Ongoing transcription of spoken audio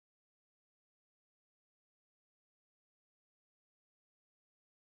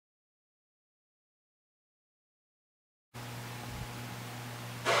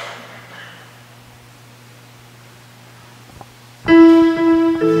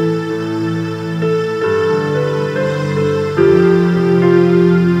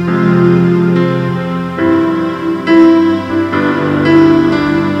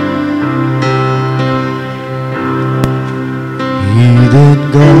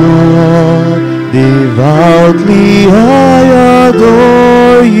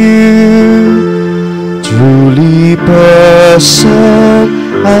adore you, truly present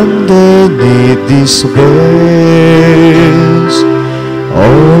underneath these veils.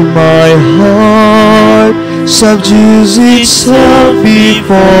 All my heart subdues itself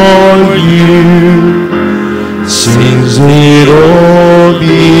before you, sings it all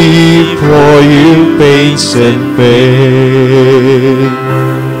before you, faints and faith.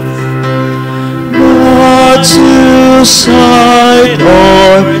 Not to sight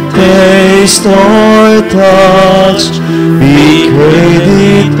or taste or touch, be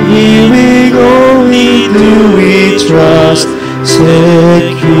credit, hearing only do we trust,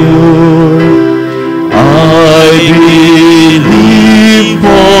 secure. I believe,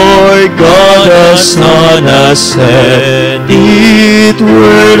 for God the Son has said it,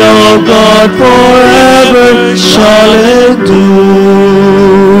 word of God forever shall endure.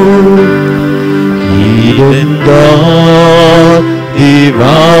 Hidden God,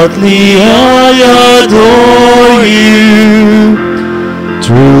 devoutly I adore you,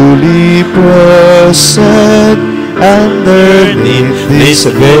 truly present underneath these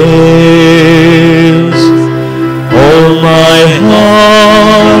veils. All my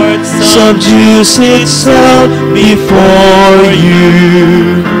heart subdues itself before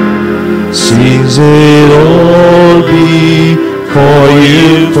you, sings it all before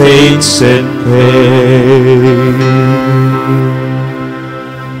you, faints and faith.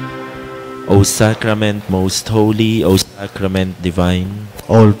 O Sacrament most holy, O Sacrament divine,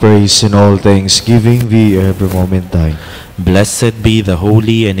 all praise and all thanksgiving be every moment thine. blessed be the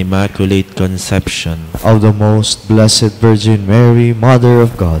holy and immaculate conception Of the most blessed Virgin Mary, Mother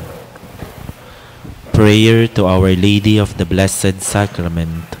of God. Prayer to Our Lady of the Blessed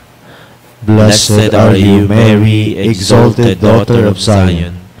Sacrament. Blessed are you, Mary, exalted daughter of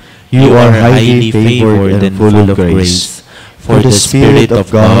Zion. You are highly favored and full of grace, for the Spirit of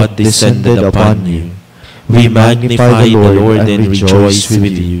God descended upon you. We magnify the Lord and rejoice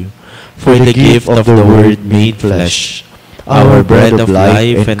with you, for the gift of the Word made flesh, our bread of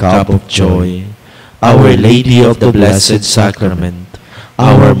life and cup of joy, Our Lady of the Blessed Sacrament,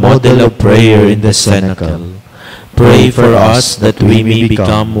 our model of prayer in the cenacle. Pray for us that we may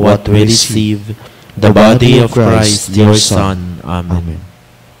become what we receive, the body of Christ, your Son. Amen.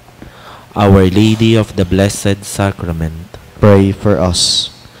 Our Lady of the Blessed Sacrament. Pray for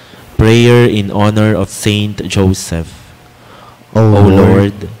us. Prayer in honor of Saint Joseph. O O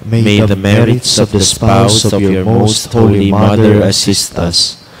Lord, may the merits of the spouse of your most holy Mother assist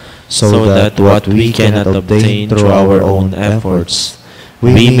us, so that what we cannot obtain through our own efforts,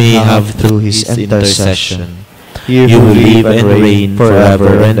 we may have through his intercession. You who live and reign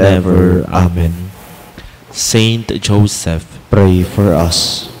forever and ever. Amen. Saint Joseph. Pray for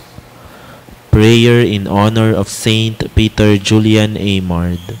us. Prayer in honor of Saint Peter Julian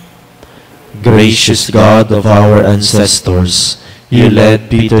Eymard. Gracious God of our ancestors, you led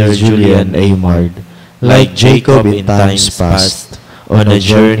Peter Julian Eymard, like Jacob in times past, on a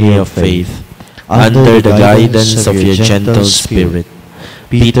journey of faith. Under the guidance of your gentle spirit,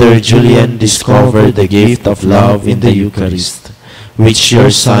 Peter Julian discovered the gift of love in the Eucharist, which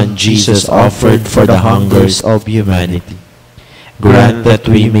your Son Jesus offered for the hungers of humanity. Grant that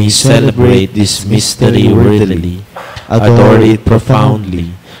we may celebrate this mystery worthily, adore it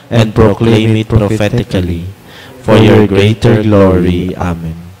profoundly, and proclaim it prophetically, for your greater glory.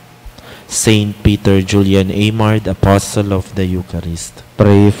 Amen. Saint Peter Julian Eymard, Apostle of the Eucharist.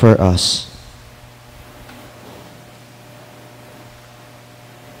 Pray for us.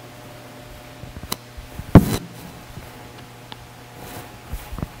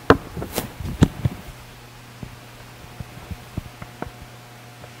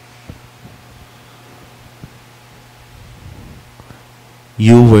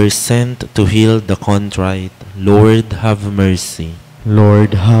 You were sent to heal the contrite. Lord, have mercy.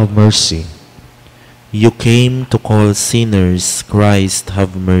 Lord, have mercy. You came to call sinners. Christ,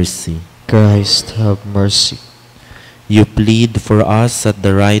 have mercy. Christ, have mercy. You plead for us at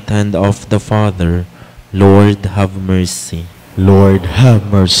the right hand of the Father. Lord, have mercy. Lord, have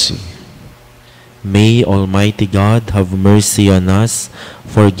mercy. May Almighty God have mercy on us,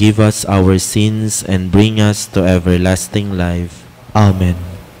 forgive us our sins, and bring us to everlasting life. Amen.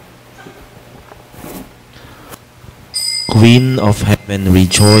 Queen of Heaven,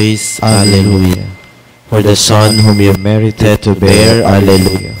 rejoice. Alleluia. For the Son whom you merited to bear,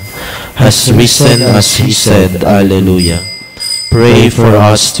 Alleluia, has risen as he said, Alleluia. Pray for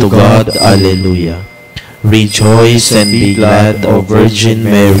us to God, Alleluia. Rejoice and be glad, O Virgin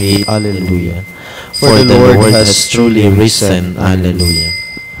Mary, Alleluia. For the Lord has truly risen, Alleluia.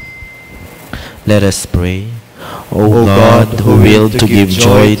 Let us pray. O God, who willed to give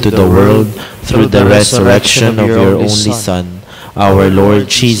joy to the world through the resurrection of your only Son, our Lord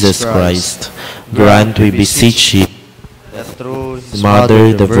Jesus Christ, grant, we beseech you, that through His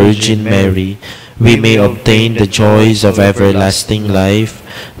Mother, the Virgin Mary, we may obtain the joys of everlasting life,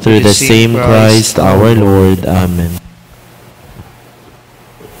 through the same Christ our Lord. Amen.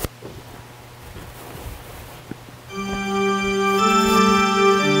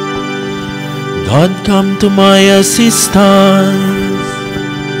 God, come to my assistance.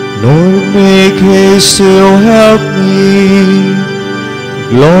 Lord, make haste to help me.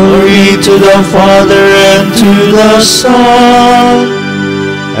 Glory to the Father, and to the Son,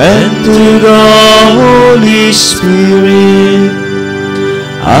 and to the Holy Spirit,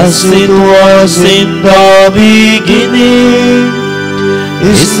 as it was in the beginning,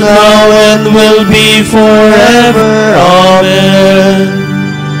 is now, and will be forever. Amen.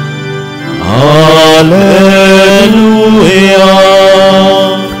 Hallelujah.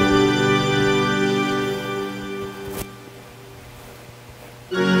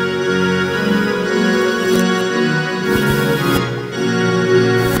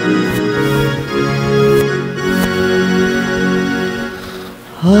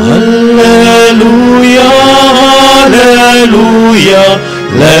 Hallelujah, hallelujah.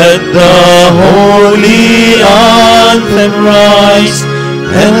 Let the holy anthem rise,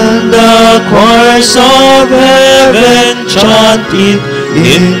 and the choirs of heaven chant it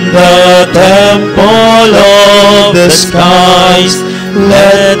in the temple of the skies.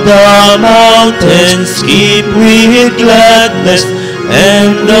 Let the mountains skip with gladness,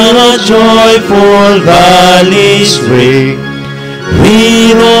 and the joyful valleys ring.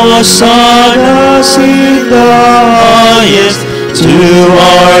 We hosannas in the highest to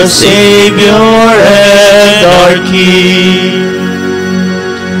our Savior and our King.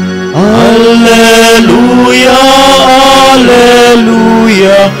 Alleluia,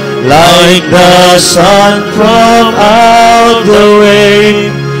 alleluia, like the sun from out the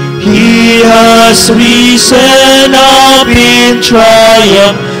wave, He has risen up in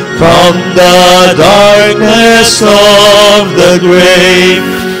triumph from the darkness of the grave.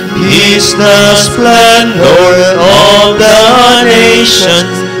 He's the splendor of the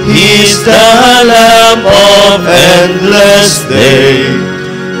nations, He's the Lamb of endless day.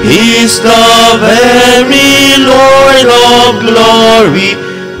 He's the very Lord of glory,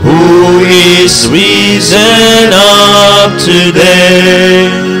 who is risen up today.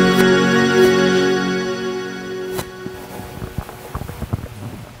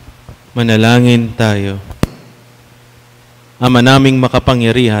 Manalangin tayo. Ama naming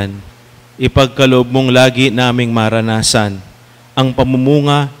makapangyarihan, ipagkaloob mong lagi naming maranasan ang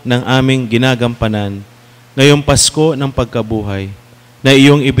pamumunga ng aming ginagampanan ngayong Pasko ng pagkabuhay na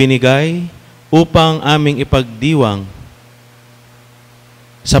iyong ibinigay upang aming ipagdiwang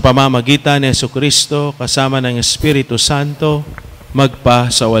sa pamamagitan ni Jesucristo kasama ng Espiritu Santo magpa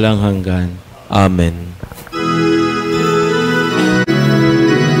sa walang hanggan. Amen.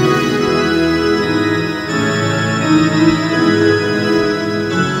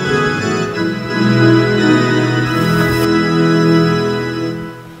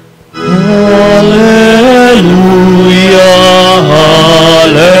 Hallelujah,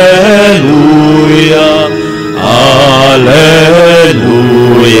 hallelujah, hallelujah,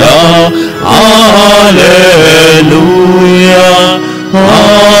 hallelujah,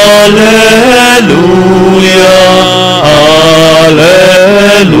 hallelujah, hallelujah,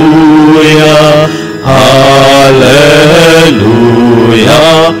 hallelujah,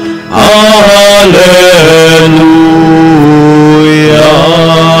 hallelujah.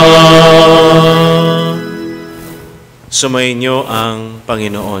 Sumainyo ang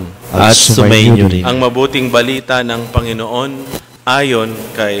Panginoon. At sumainyo rin. Ang mabuting balita ng Panginoon ayon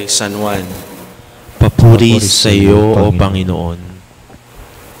kay San Juan. Papuri sa iyo, O Panginoon.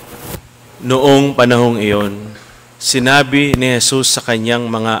 Noong panahong iyon, sinabi ni Jesus sa kanyang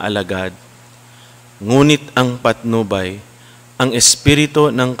mga alagad, "Ngunit ang patnubay, ang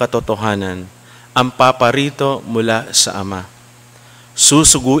Espiritu ng katotohanan, ang paparito mula sa Ama.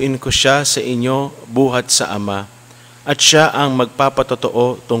 Susuguin ko siya sa inyo buhat sa Ama, at siya ang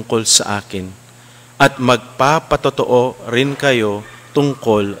magpapatotoo tungkol sa akin, at magpapatotoo rin kayo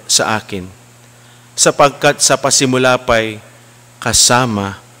tungkol sa akin, sapagkat sa pasimula pa'y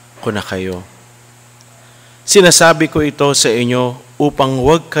kasama ko na kayo. Sinasabi ko ito sa inyo upang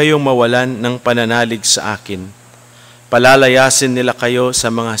huwag kayong mawalan ng pananalig sa akin. Palalayasin nila kayo sa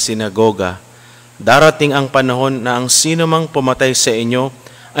mga sinagoga. Darating ang panahon na ang sino mang pumatay sa inyo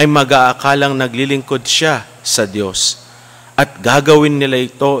ay mag-aakalang naglilingkod siya sa Diyos. at gagawin nila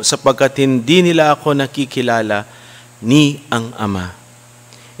ito sapagkat hindi nila ako nakikilala ni ang Ama.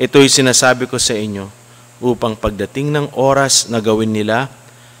 Ito'y sinasabi ko sa inyo upang pagdating ng oras na gawin nila,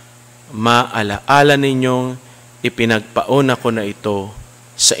 maalaala ninyong ipinagpauna ko na ito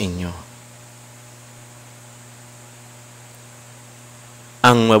sa inyo.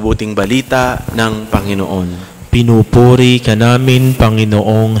 Ang mabuting balita ng Panginoon. Pinupuri ka namin,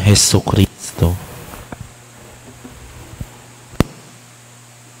 Panginoong Hesukristo.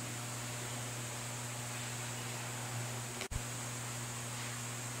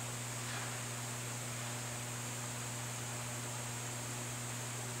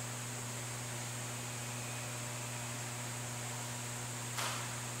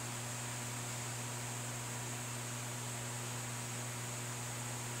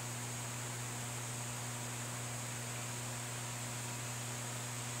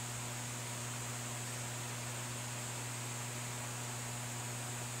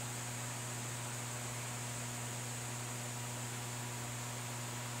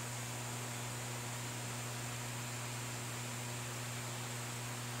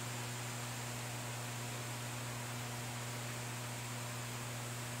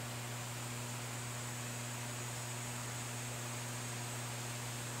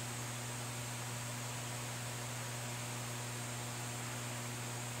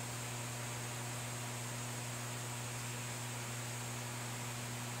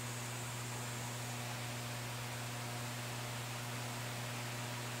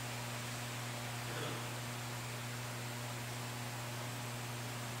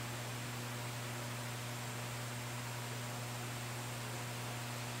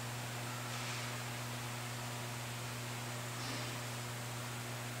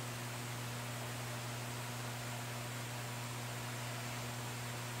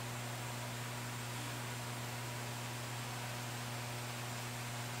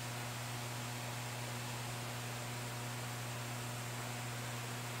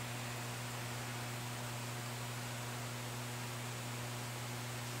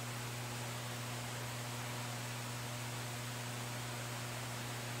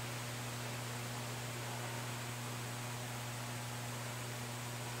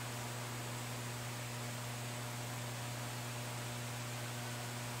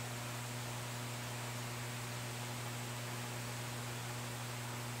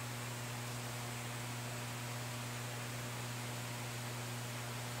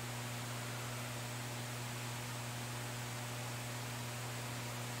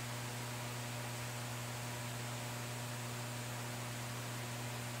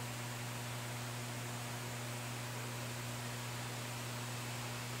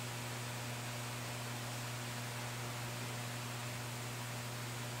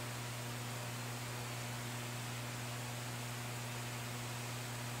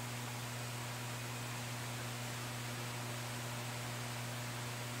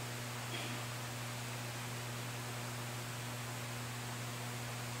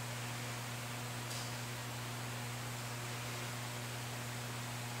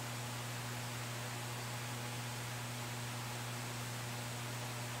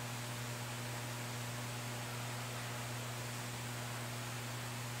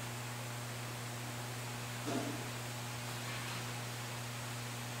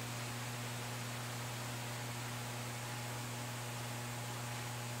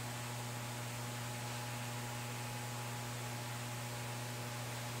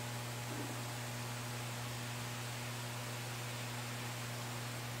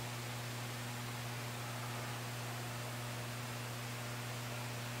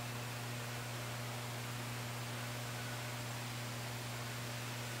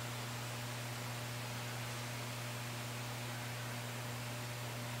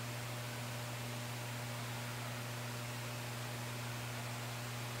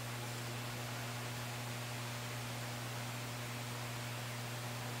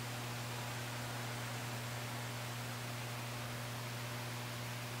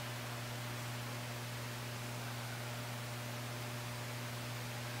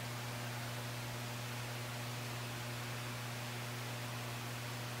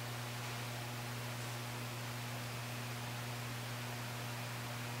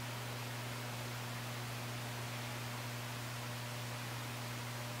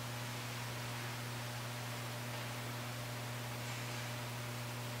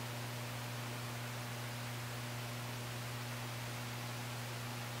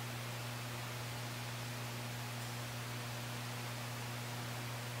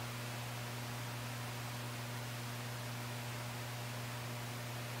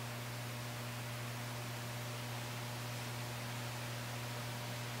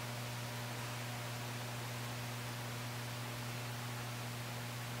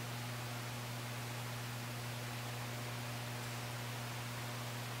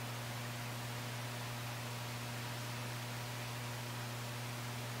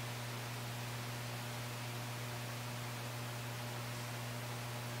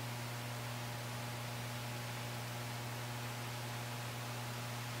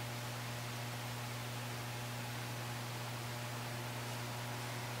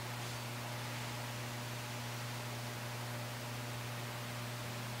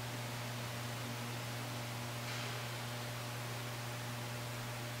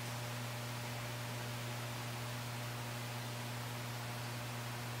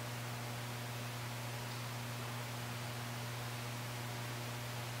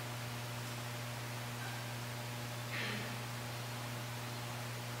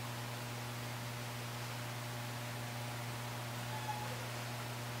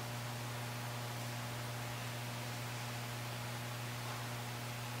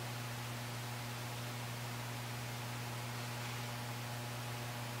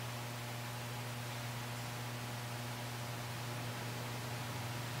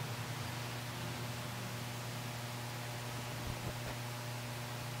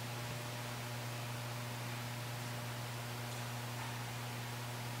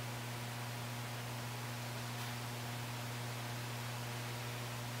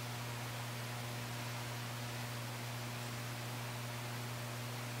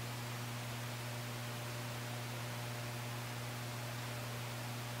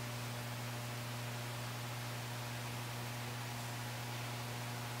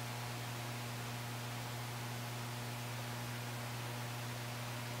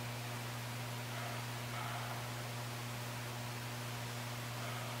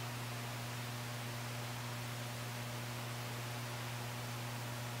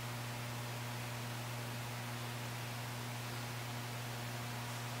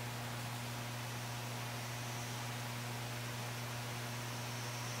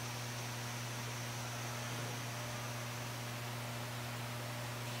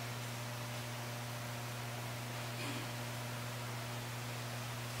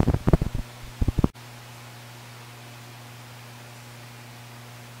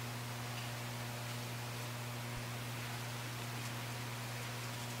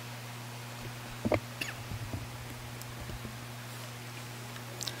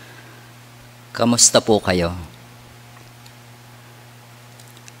 Kamusta po kayo?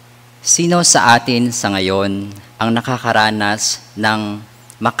 Sino sa atin sa ngayon ang nakakaranas ng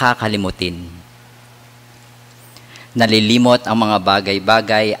makakalimutin? Nalilimot ang mga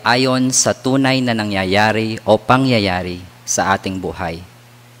bagay-bagay ayon sa tunay na nangyayari o pangyayari sa ating buhay.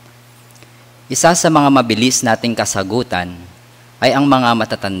 Isa sa mga mabilis nating kasagutan ay ang mga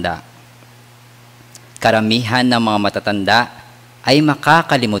matatanda. Karamihan ng mga matatanda ay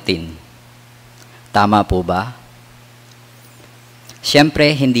makakalimutin. Tama po ba?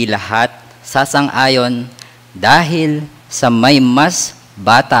 Siyempre, hindi lahat sasang-ayon dahil sa may mas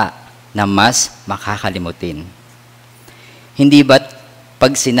bata na mas makakalimutin. Hindi ba't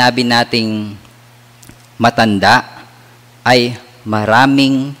pag sinabi nating matanda ay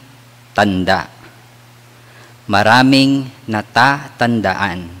maraming tanda, maraming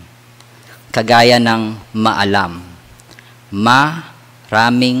natatandaan, kagaya ng maalam,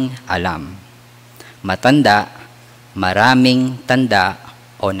 maraming alam, matanda, maraming tanda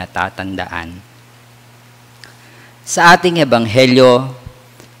o natatandaan. Sa ating ebanghelyo,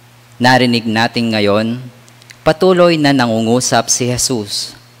 narinig natin ngayon, patuloy na nangungusap si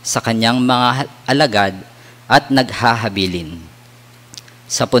Jesus sa kanyang mga alagad at naghahabilin.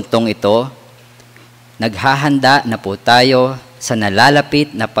 Sa puntong ito, naghahanda na po tayo sa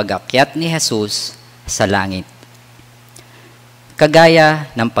nalalapit na pag-akyat ni Jesus sa langit.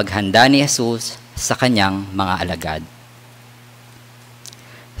 Kagaya ng paghanda ni Jesus sa kanyang mga alagad.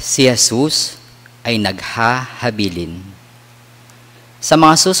 Si Jesus ay naghahabilin. Sa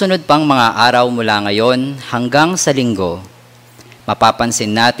mga susunod pang mga araw mula ngayon hanggang sa linggo, mapapansin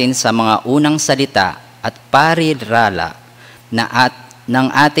natin sa mga unang salita at parirala ng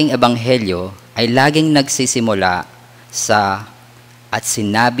ating ebanghelyo ay laging nagsisimula sa "at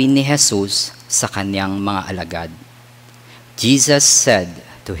sinabi ni Jesus sa kanyang mga alagad." Jesus said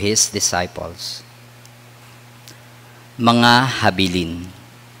to his disciples. Mga habilin.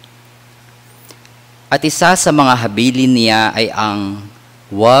 At isa sa mga habilin niya ay ang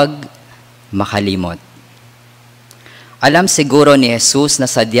huwag makalimot. Alam siguro ni Jesus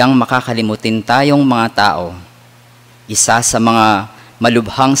na sadyang makakalimutin tayong mga tao. Isa sa mga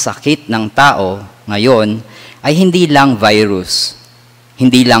malubhang sakit ng tao ngayon ay hindi lang virus,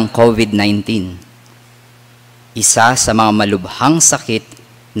 hindi lang COVID-19. Isa sa mga malubhang sakit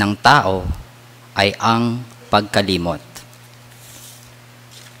ng tao ay ang pagkalimot.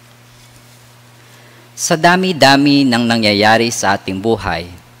 Sa dami-dami ng nangyayari sa ating buhay,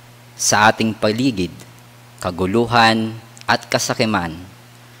 sa ating paligid, kaguluhan at kasakiman,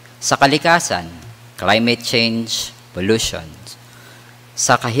 sa kalikasan, climate change, pollution,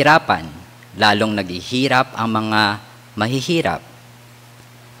 sa kahirapan, lalong naghihirap ang mga mahihirap,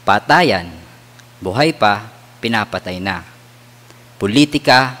 patayan, buhay pa, pinapatay na,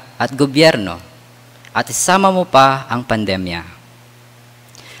 politika at gobyerno, at isama mo pa ang pandemya.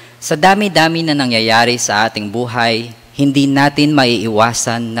 Sa dami-dami na nangyayari sa ating buhay, hindi natin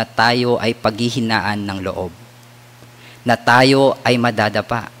maiiwasan na tayo ay paghihinaan ng loob, na tayo ay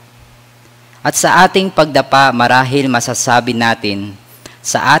madadapa. At sa ating pagdapa, marahil masasabi natin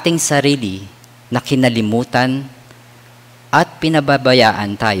sa ating sarili na kinalimutan at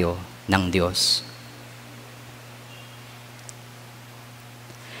pinababayaan tayo ng Diyos.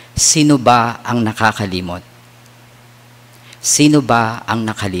 Sino ba ang nakakalimot? Sino ba ang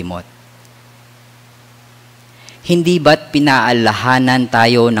nakalimot? Hindi ba't pinaalahanan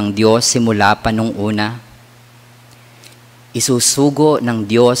tayo ng Diyos simula pa nung una? Isusugo ng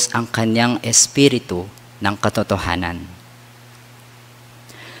Diyos ang kanyang espiritu ng katotohanan.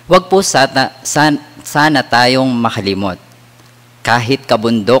 Huwag po sana tayong makalimot. Kahit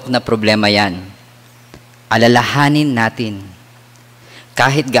kabundok na problema yan, alalahanin natin.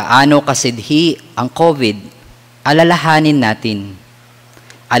 Kahit gaano kasidhi ang COVID, alalahanin natin.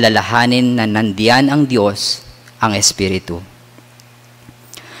 Alalahanin na nandiyan ang Diyos, ang Espiritu.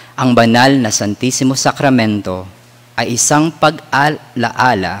 Ang banal na Santisimo Sakramento ay isang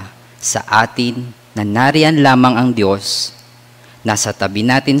pag-alaala sa atin na nariyan lamang ang Diyos, nasa tabi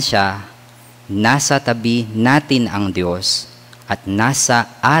natin siya, nasa tabi natin ang Diyos, at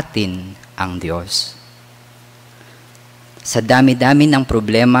nasa atin ang Diyos. Sa dami-dami ng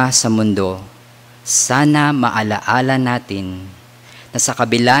problema sa mundo, sana maalaala natin na sa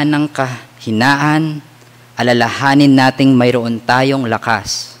kabila ng kahinaan, alalahanin nating mayroon tayong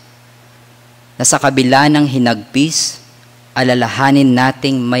lakas. Na sa kabila ng hinagpis, alalahanin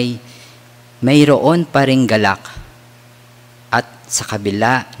nating mayroon pa ring galak. At sa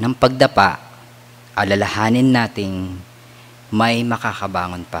kabila ng pagdapa, alalahanin nating may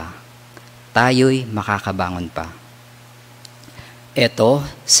makakabangon pa. tayo'y makakabangon pa. Ito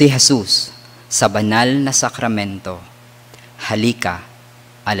si Jesus sa banal na sakramento. Halika,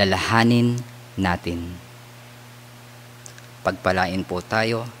 alalahanin natin. Pagpalain po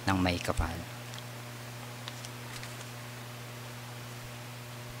tayo ng may kapal.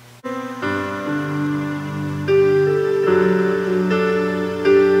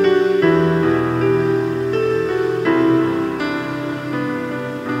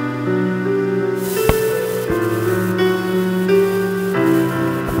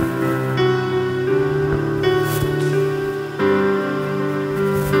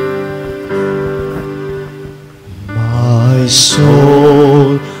 My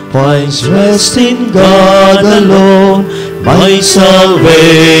soul finds rest in God alone. My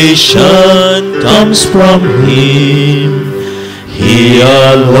salvation comes from Him. He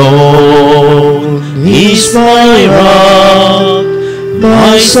alone is my rock,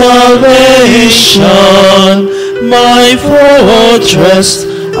 my salvation, my fortress.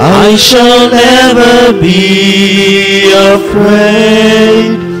 I shall never be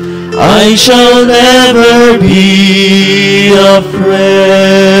afraid. I shall never be afraid.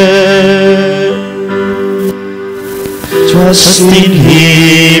 Trust in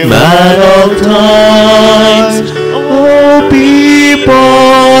Him at all times, O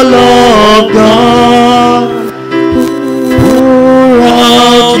people of God. Pour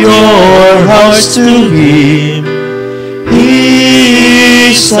out your hearts to Him.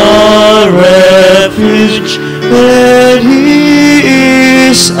 He is our refuge, and He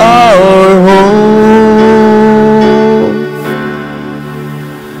is our hope.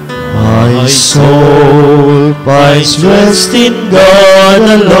 My soul finds rest in God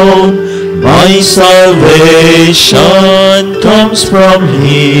alone. My salvation comes from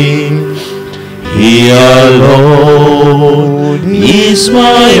Him. He alone is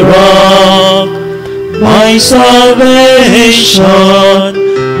my rock, my salvation,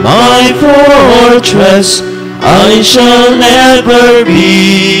 my fortress. I shall never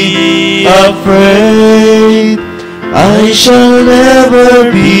be afraid. I shall never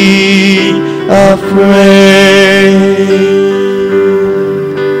be afraid.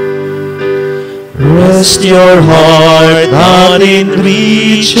 Rest your heart not in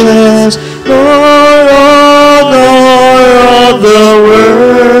riches, nor honor of the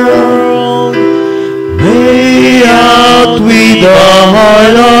world. May outweigh the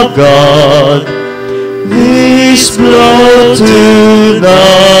heart of God. This blow to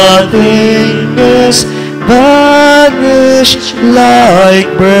nothingness, vanish like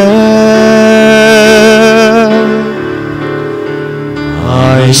breath.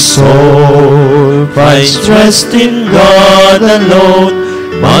 My soul finds rest in God alone.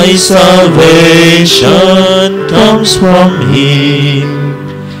 My salvation comes from Him.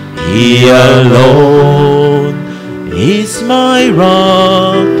 He alone is my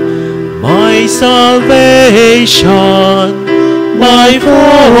rock, my salvation, my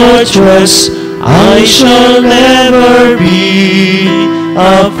fortress. I shall never be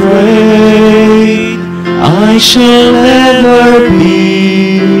afraid. I shall never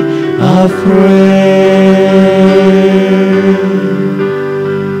be afraid.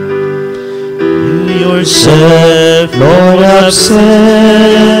 You yourself, Lord, have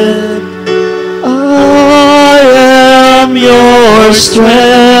said, I am your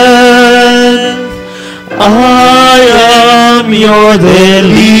strength. I am your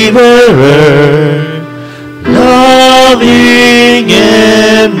deliverer, loving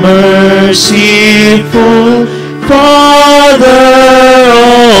and merciful Father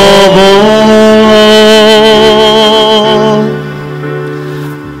of all.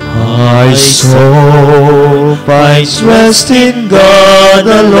 My soul finds rest in God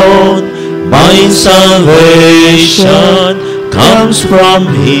alone. My salvation comes from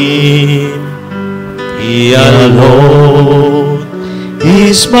Him. He alone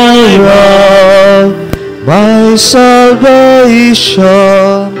is my rock, my salvation,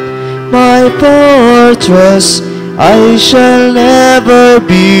 my fortress. I shall never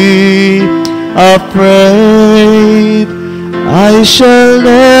be afraid. I shall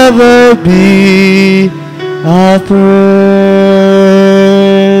never be afraid.